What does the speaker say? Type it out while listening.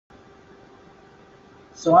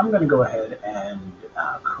So I'm going to go ahead and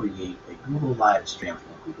create a Google live stream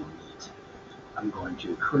from Google Meet. I'm going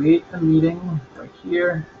to create a meeting right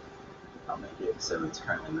here. I'll make it so it's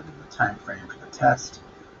currently within the time frame for the test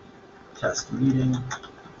meeting.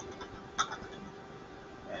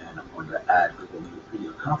 And I'm going to add Google Meet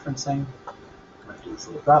video conferencing. I'm going to do this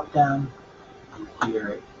little drop down. And here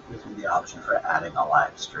it gives me the option for adding a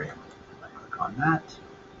live stream. I click on that.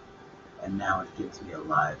 And now it gives me a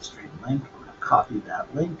live stream link. I'm going to copy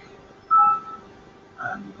that link.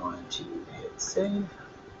 I'm going to hit save.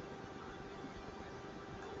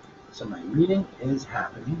 So my meeting is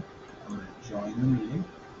happening. I'm going to join the meeting.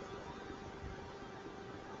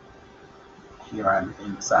 Here I'm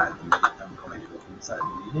inside the meeting. I'm going to go inside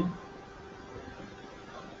the meeting.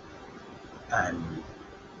 And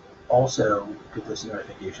also get this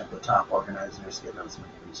notification at the top, organizer schedule is going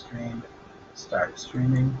to be streamed. Start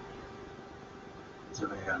streaming. So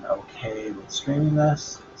we're going OK with streaming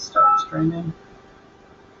this. Start streaming.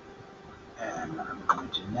 And I'm going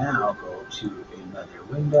to now go to another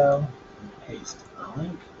window and paste the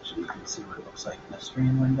link so you can see what it looks like in the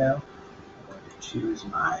stream window. I'm going to choose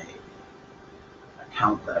my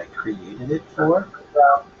account that I created it for.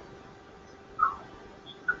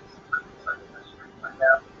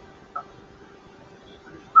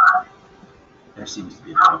 There seems to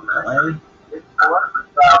be a bit of a delay.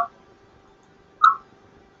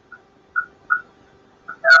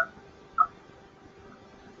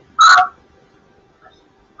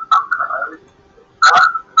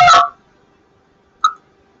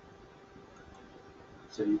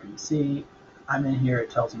 So you can see I'm in here.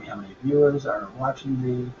 It tells me how many viewers are watching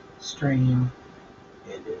the stream.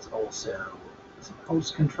 It is also some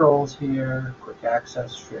host controls here, quick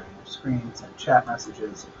access, sharing of screens, and chat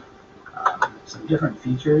messages. Some different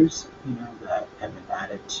features, that have been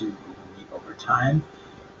added to Google Meet over time.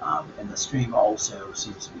 And the stream also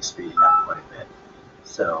seems to be speeding up quite a bit.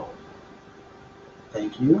 So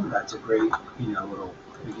thank you. That's a great, little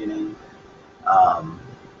beginning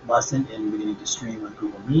lesson in beginning to stream with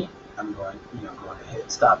Google Meet. I'm going to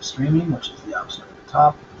hit stop streaming, which is the option at the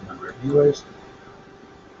top, the number of viewers.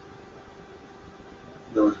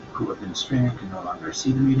 Those who have been streaming can no longer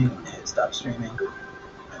see the meeting. I'm going to hit stop streaming,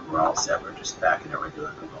 and we're all set. We're just back in a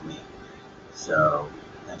regular Google Meet. So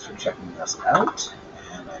thanks for checking us out,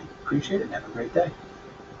 and I appreciate it, and have a great day.